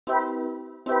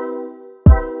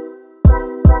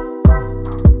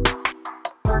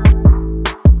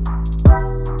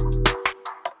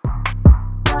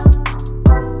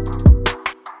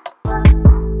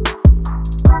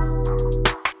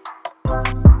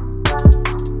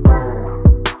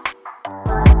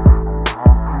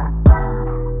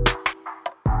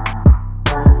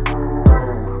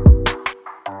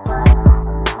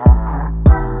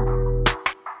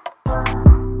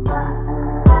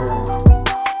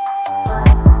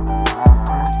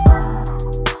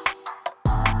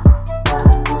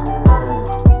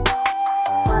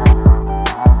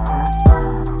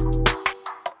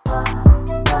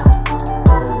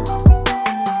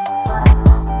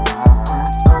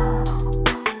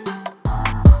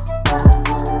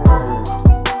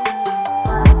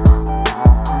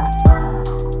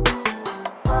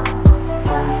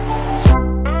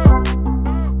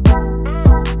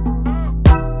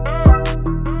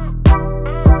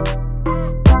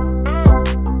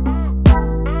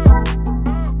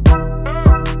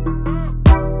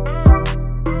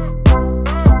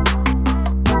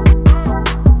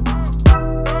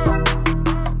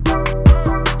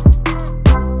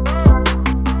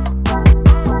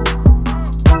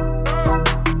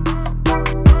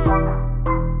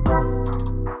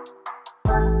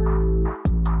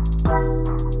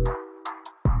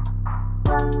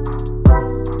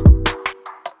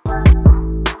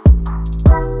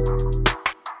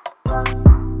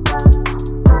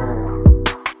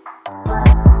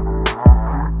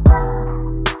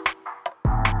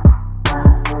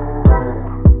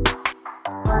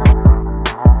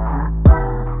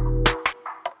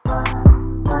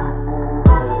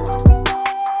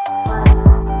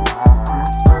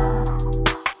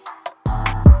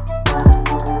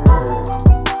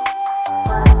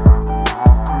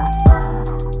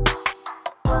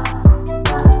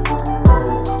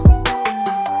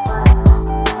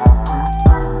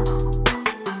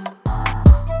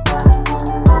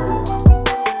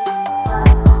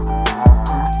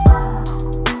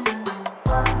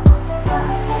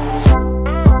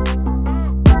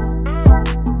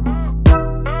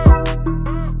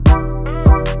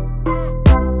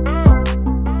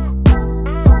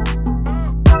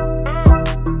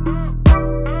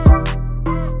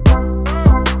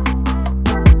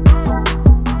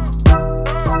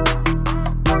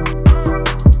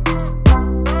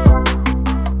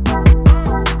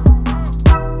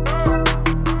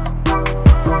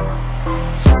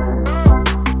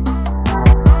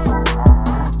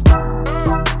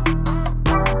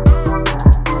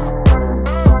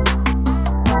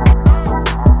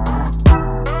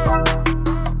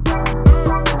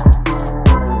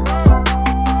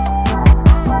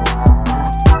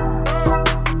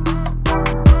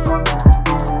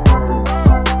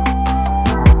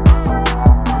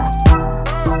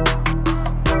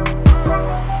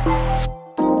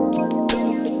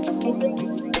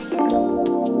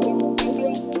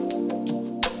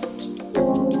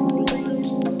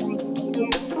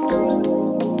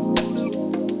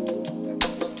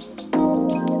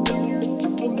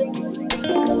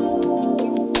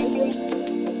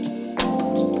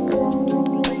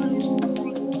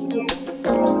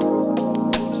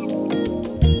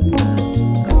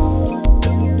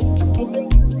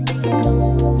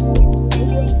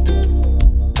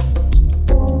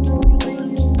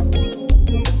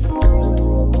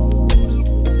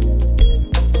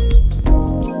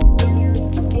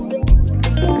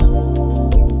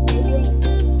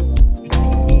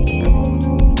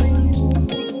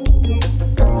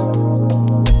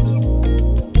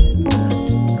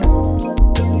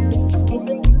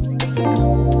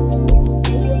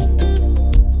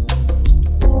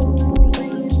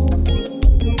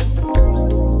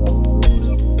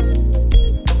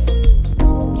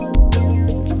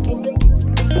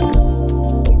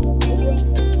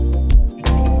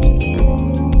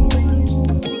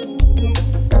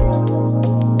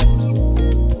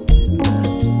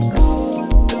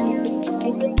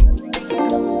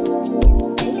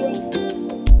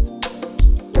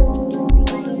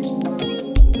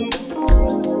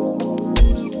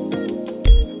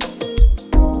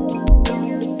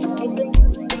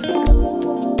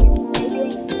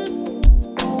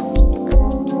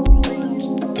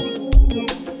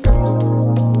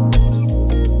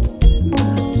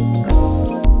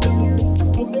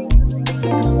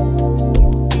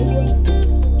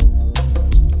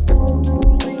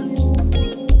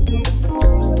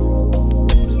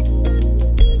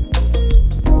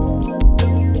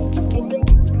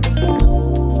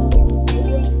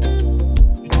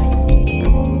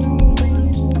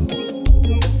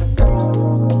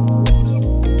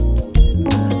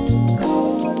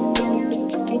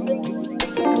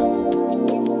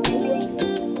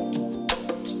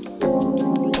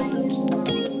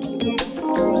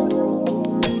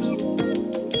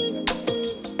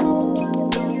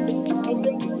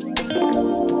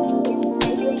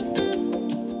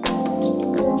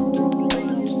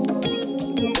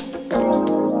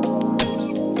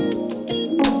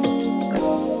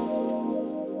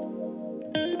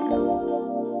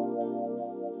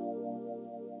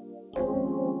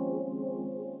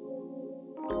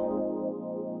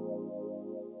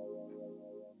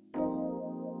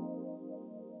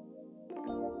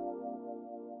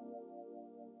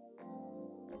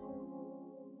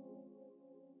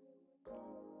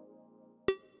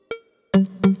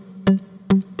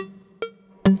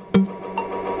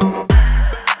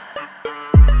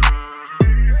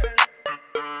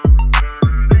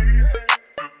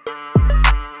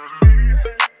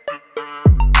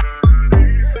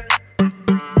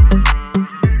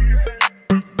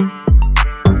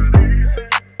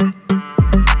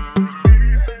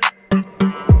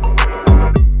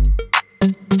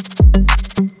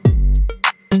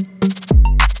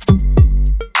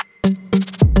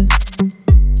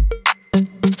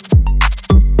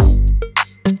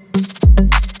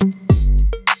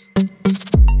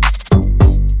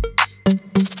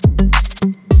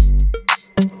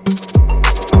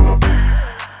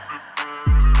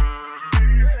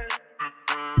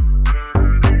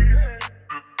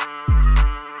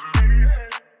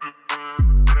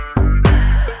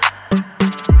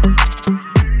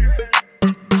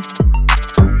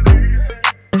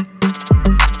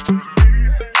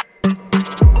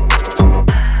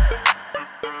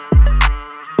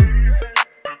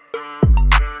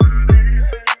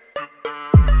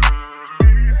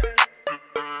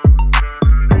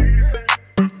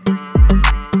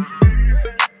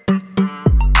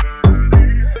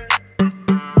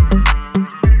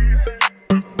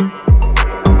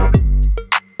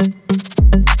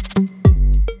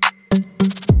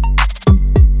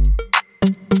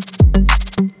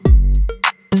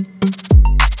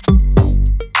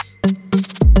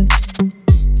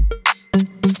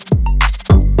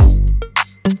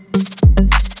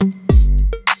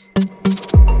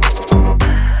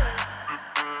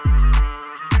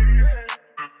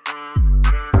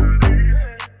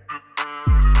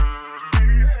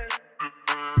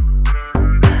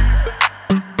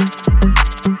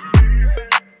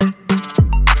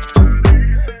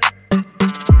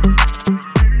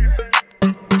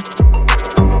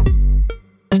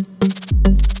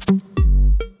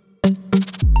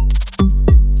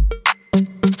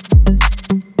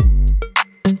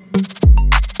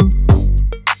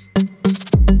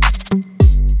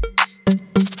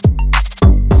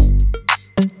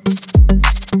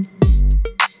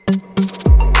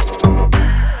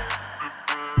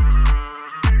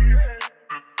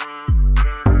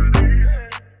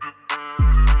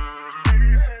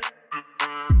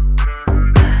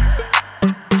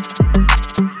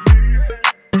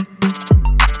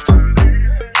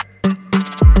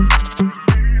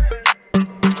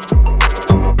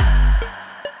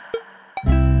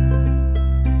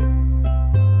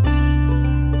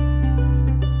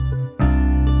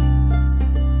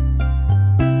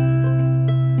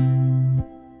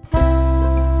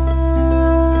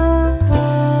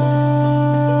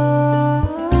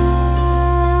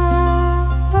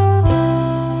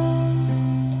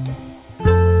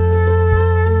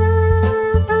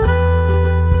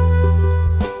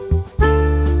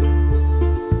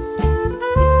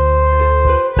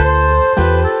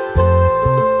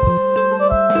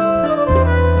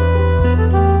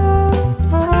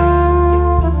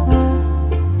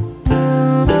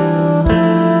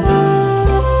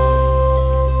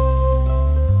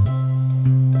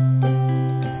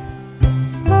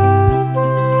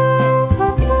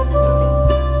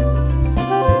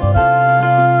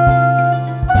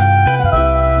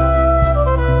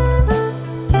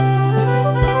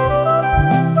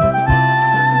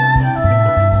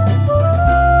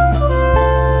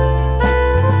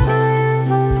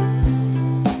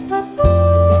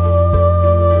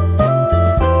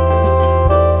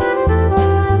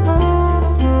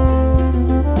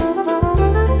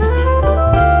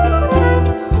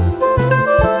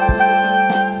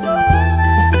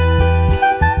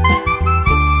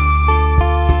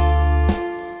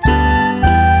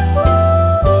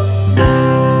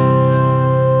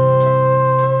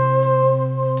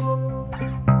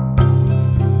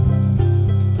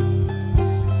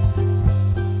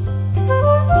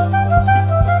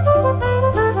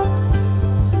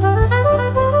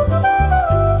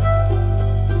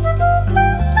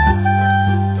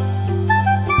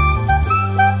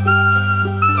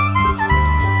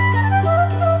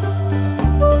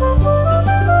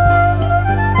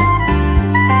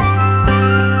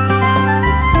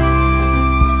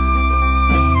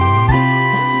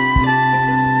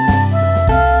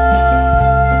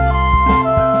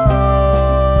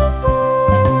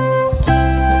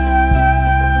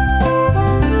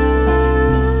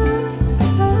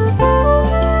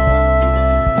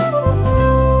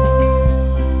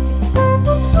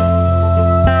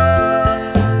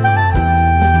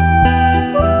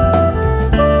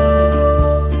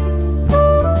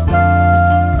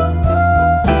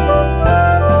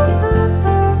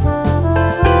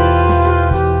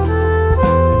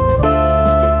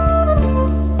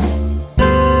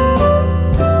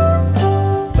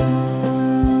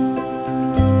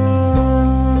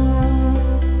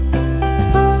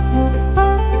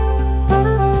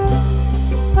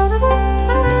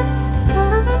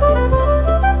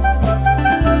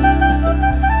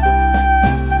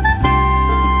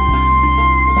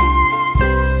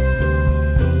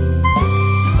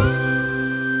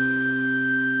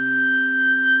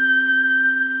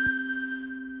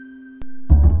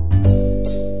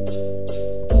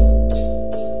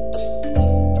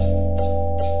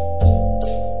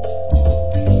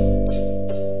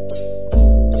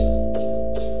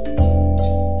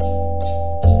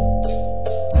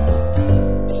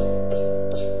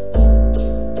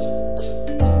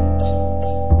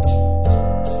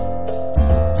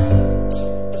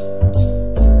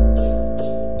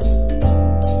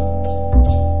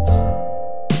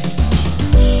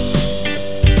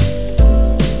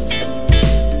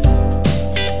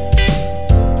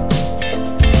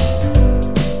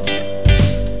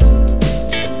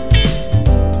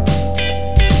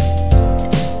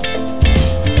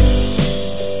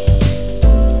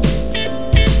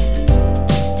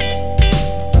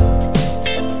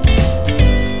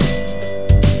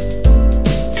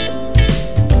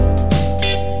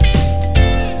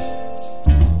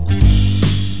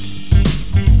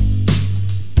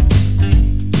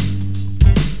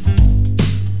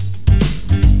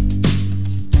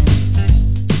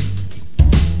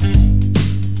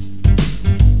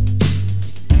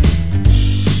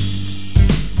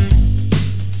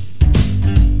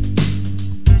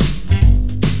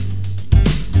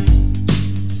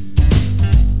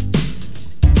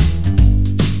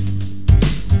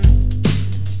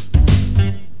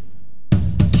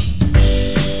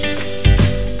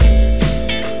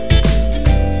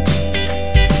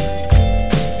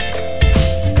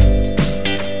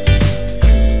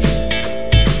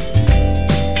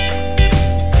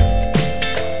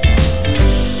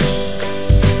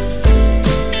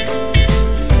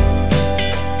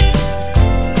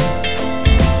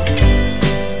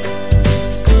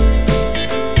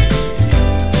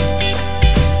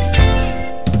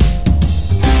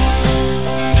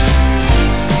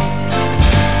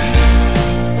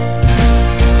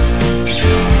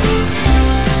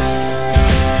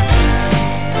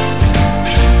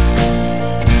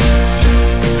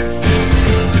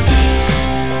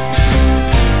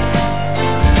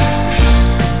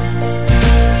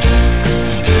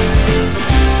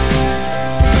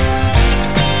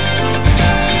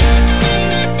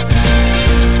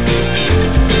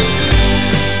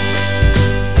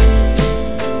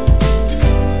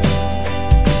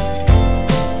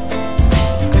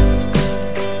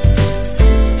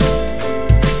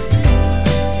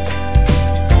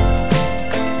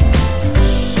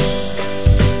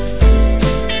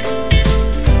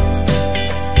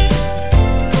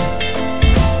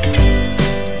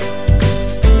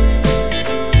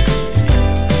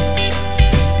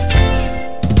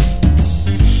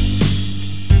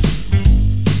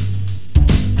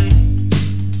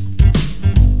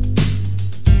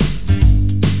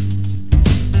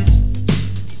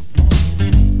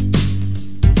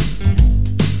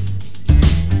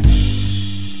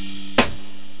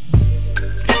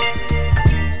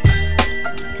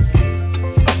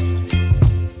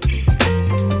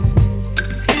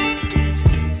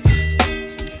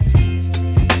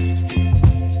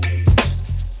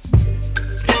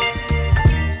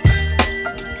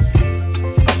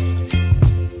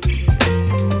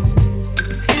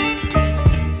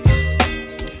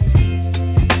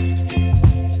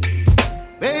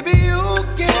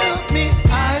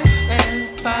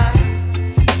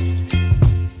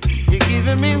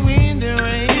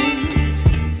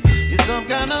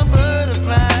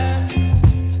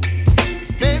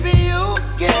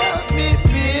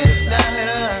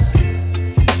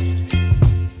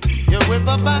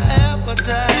up my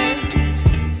appetite.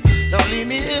 Don't leave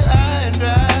me here high and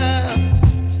dry.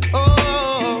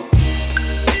 Oh,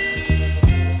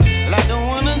 well, I don't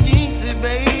wanna jinx it,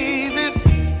 baby,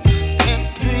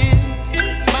 and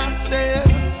twist myself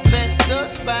at the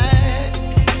spine.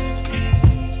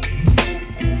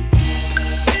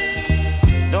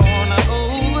 Don't wanna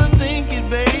overthink it,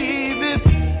 baby.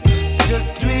 It's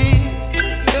just twist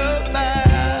your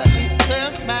body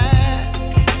and mine.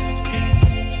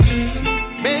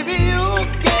 Baby, you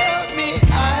give me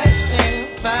ice and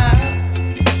fire.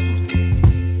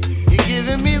 You're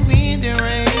giving me wind and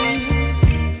rain.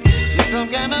 You're some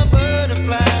kind of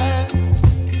butterfly.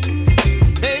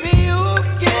 Baby, you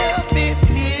give me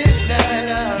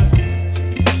midnight.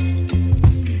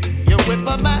 You whip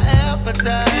up my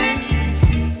appetite.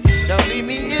 Don't leave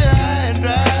me here high and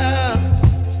dry.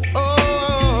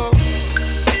 Oh,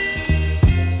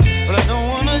 but I don't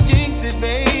wanna jinx it,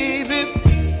 baby.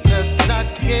 Let's not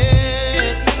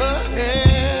get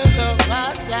ahead of my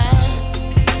time.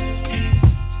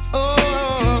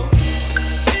 Oh,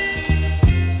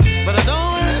 but I don't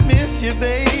wanna miss you,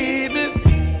 baby.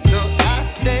 So I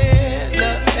stand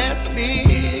up and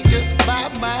speak my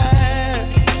mind.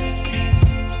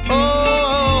 Oh.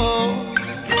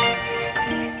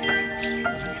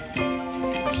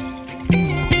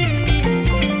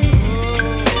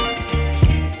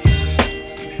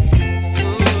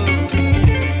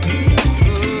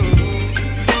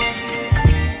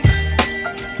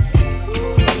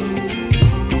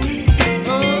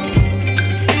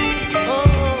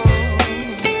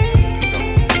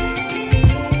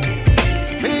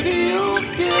 Baby, you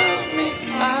give me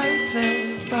ice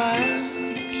and fire.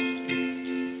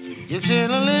 You're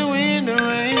chilling wind and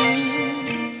rain.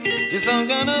 You're some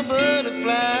kind of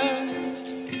butterfly.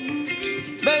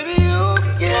 Baby, you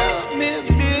give me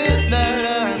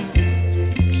midnight.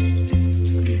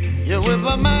 You whip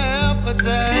up my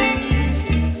appetite.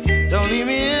 Don't leave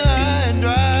me here high and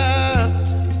dry.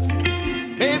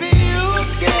 Baby, you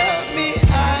give me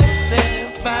ice and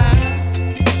fire.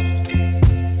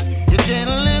 You're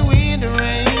channeling wind and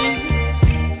rain.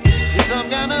 You're some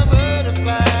kind of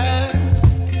butterfly.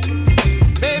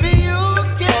 Baby, you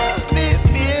give me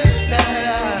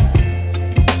midnight.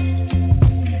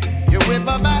 You whip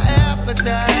up my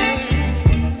appetite.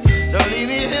 Don't leave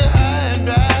me here high and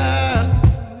dry.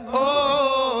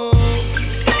 Oh.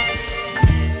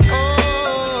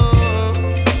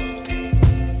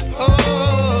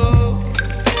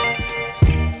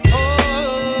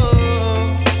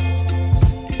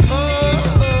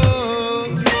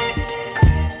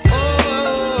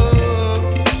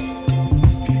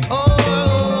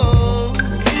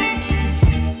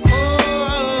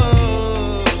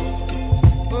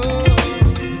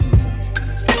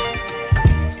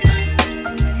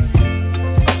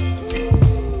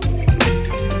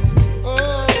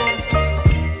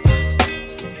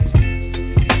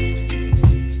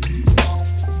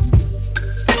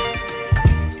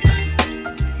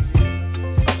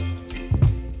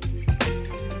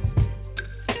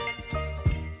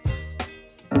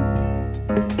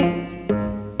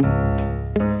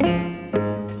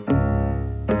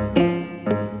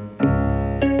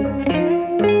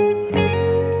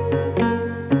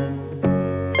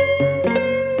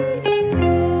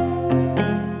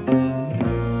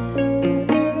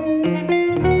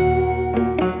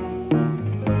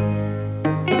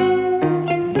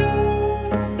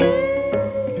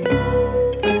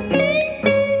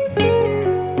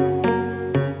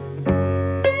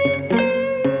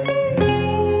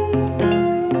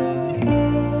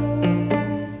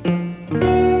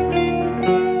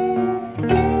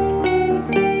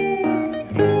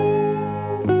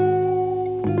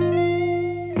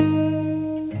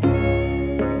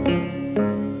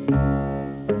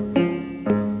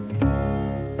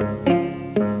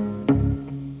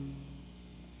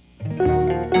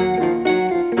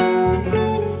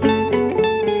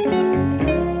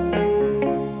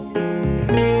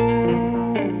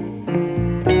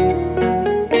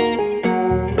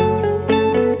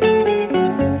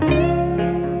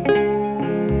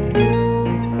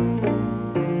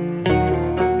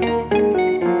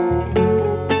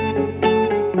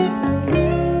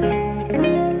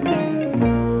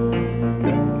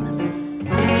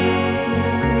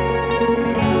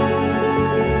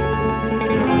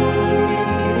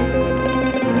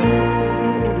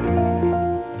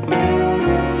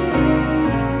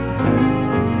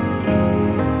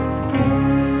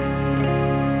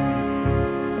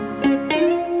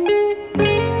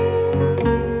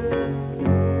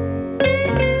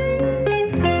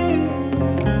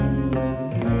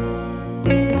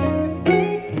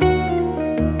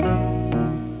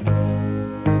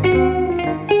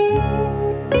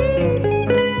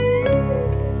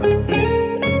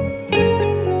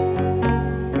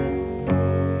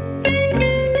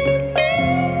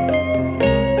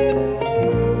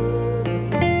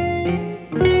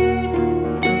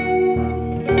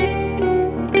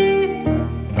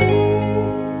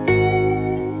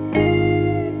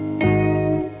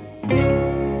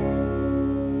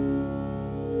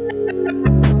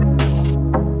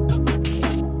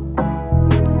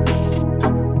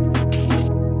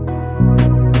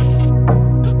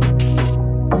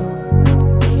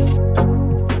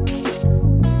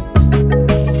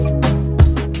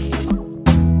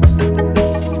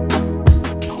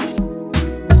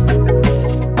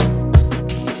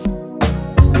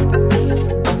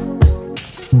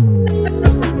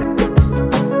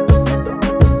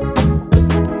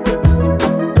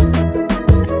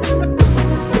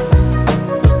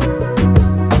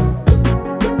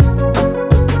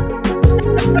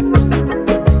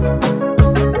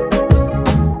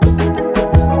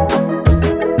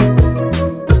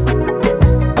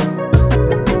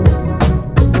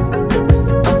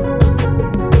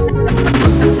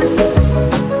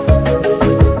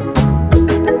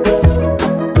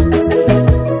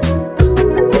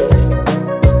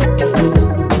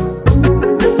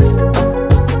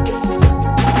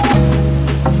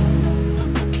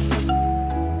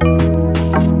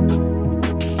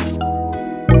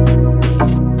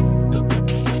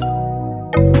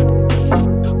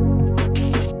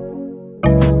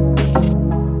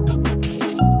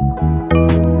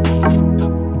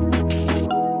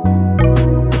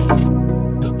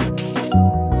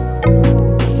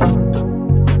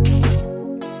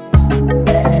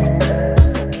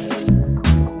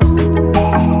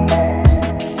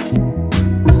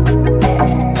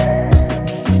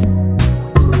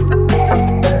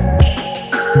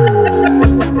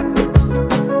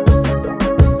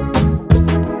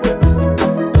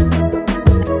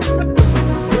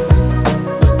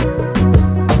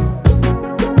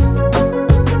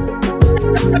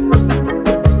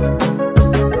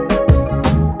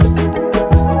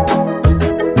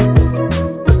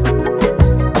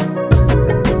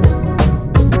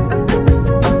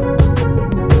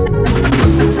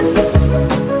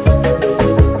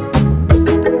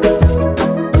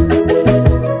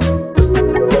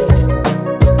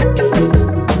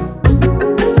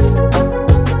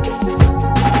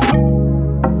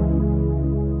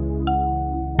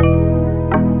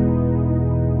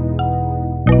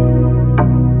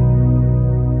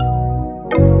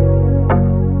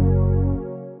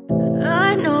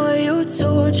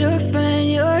 told your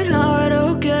friend you're not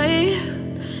okay,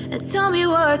 and tell me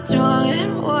what's wrong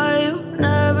and why you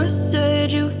never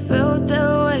said you felt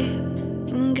that way.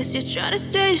 And guess you're trying to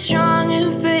stay strong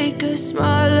and fake a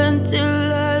smile until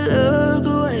I look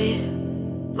away.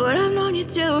 But I've known you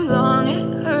too long,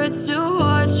 it hurts to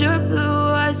watch your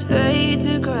blue eyes fade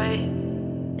to gray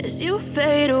as you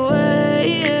fade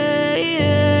away,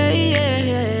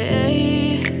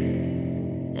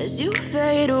 as you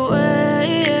fade away.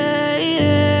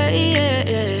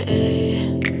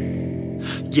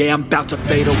 Yeah, I'm about to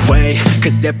fade away,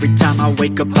 cause every time I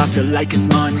wake up I feel like it's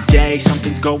Monday.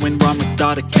 Something's going wrong with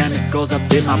all the chemicals up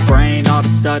in my brain. All of a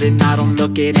sudden I don't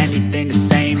look at anything the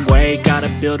same way. Got a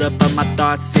buildup of my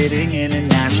thoughts sitting in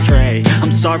an ashtray.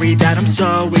 I'm sorry that I'm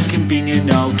so inconvenient,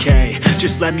 okay.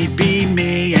 Just let me be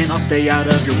me and I'll stay out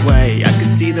of your way. I can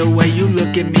see the way you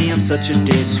look at me, I'm such a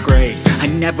disgrace. I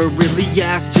never really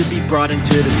asked to be brought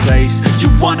into this place. You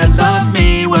wanna love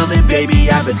me? Well then baby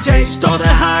I have a taste. All the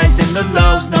highs and the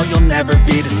lows, no you'll never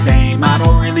be the same. I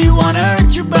don't really wanna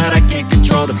hurt you but I can't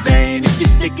control the pain. If you're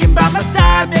sticking by my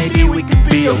side maybe we could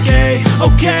be okay.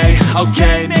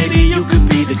 Okay, maybe you could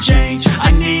be the change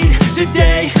I need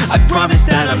today. I promise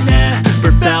that I've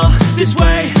never felt this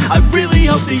way. I really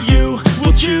hope that you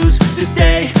will choose to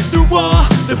stay through all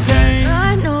the pain.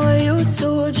 I know you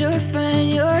told your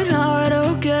friend you're not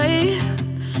okay,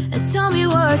 and tell me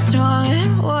what's wrong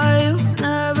and why you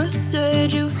never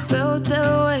said you felt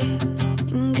that way.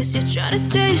 And guess you're trying to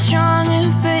stay strong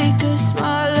and fake a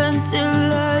smile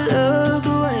until I look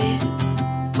away.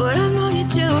 But I've known you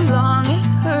too long, it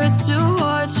hurts to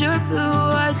watch your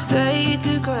blue eyes fade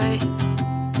to gray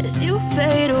as you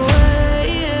fade away,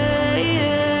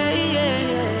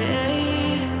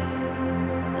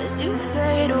 as you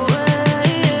fade away,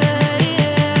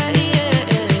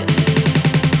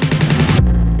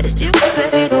 as you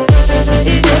fade away.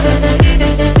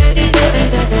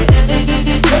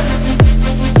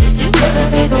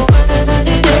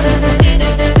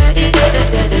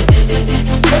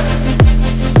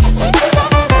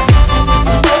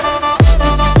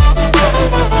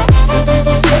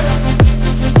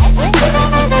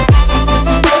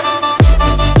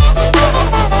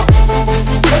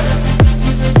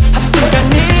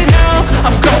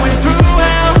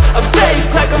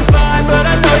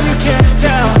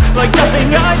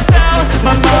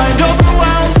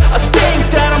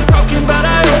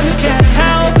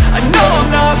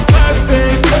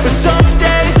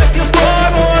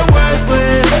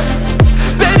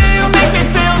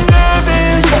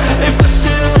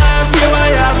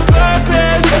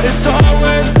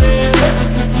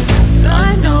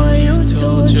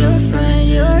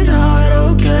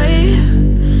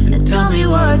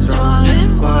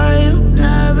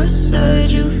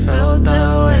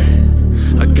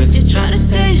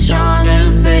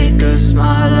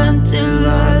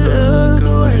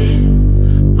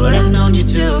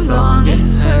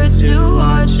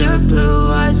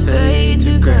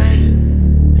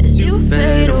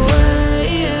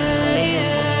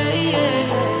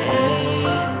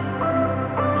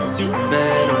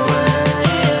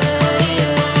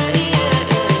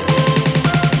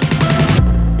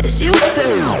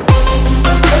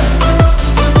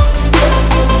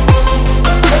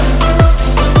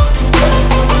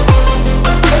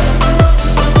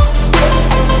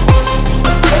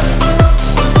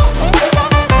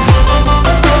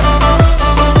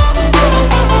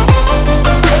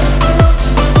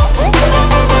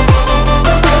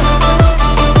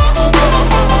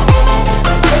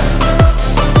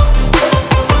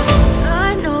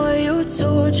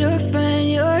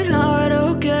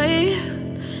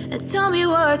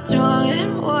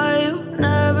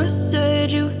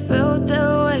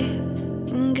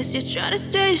 You're trying to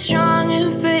stay strong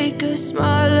and fake a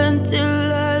smile until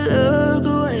I look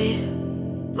away.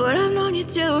 But I've known you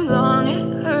too long,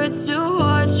 it hurts to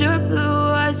watch your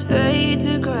blue eyes fade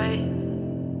to gray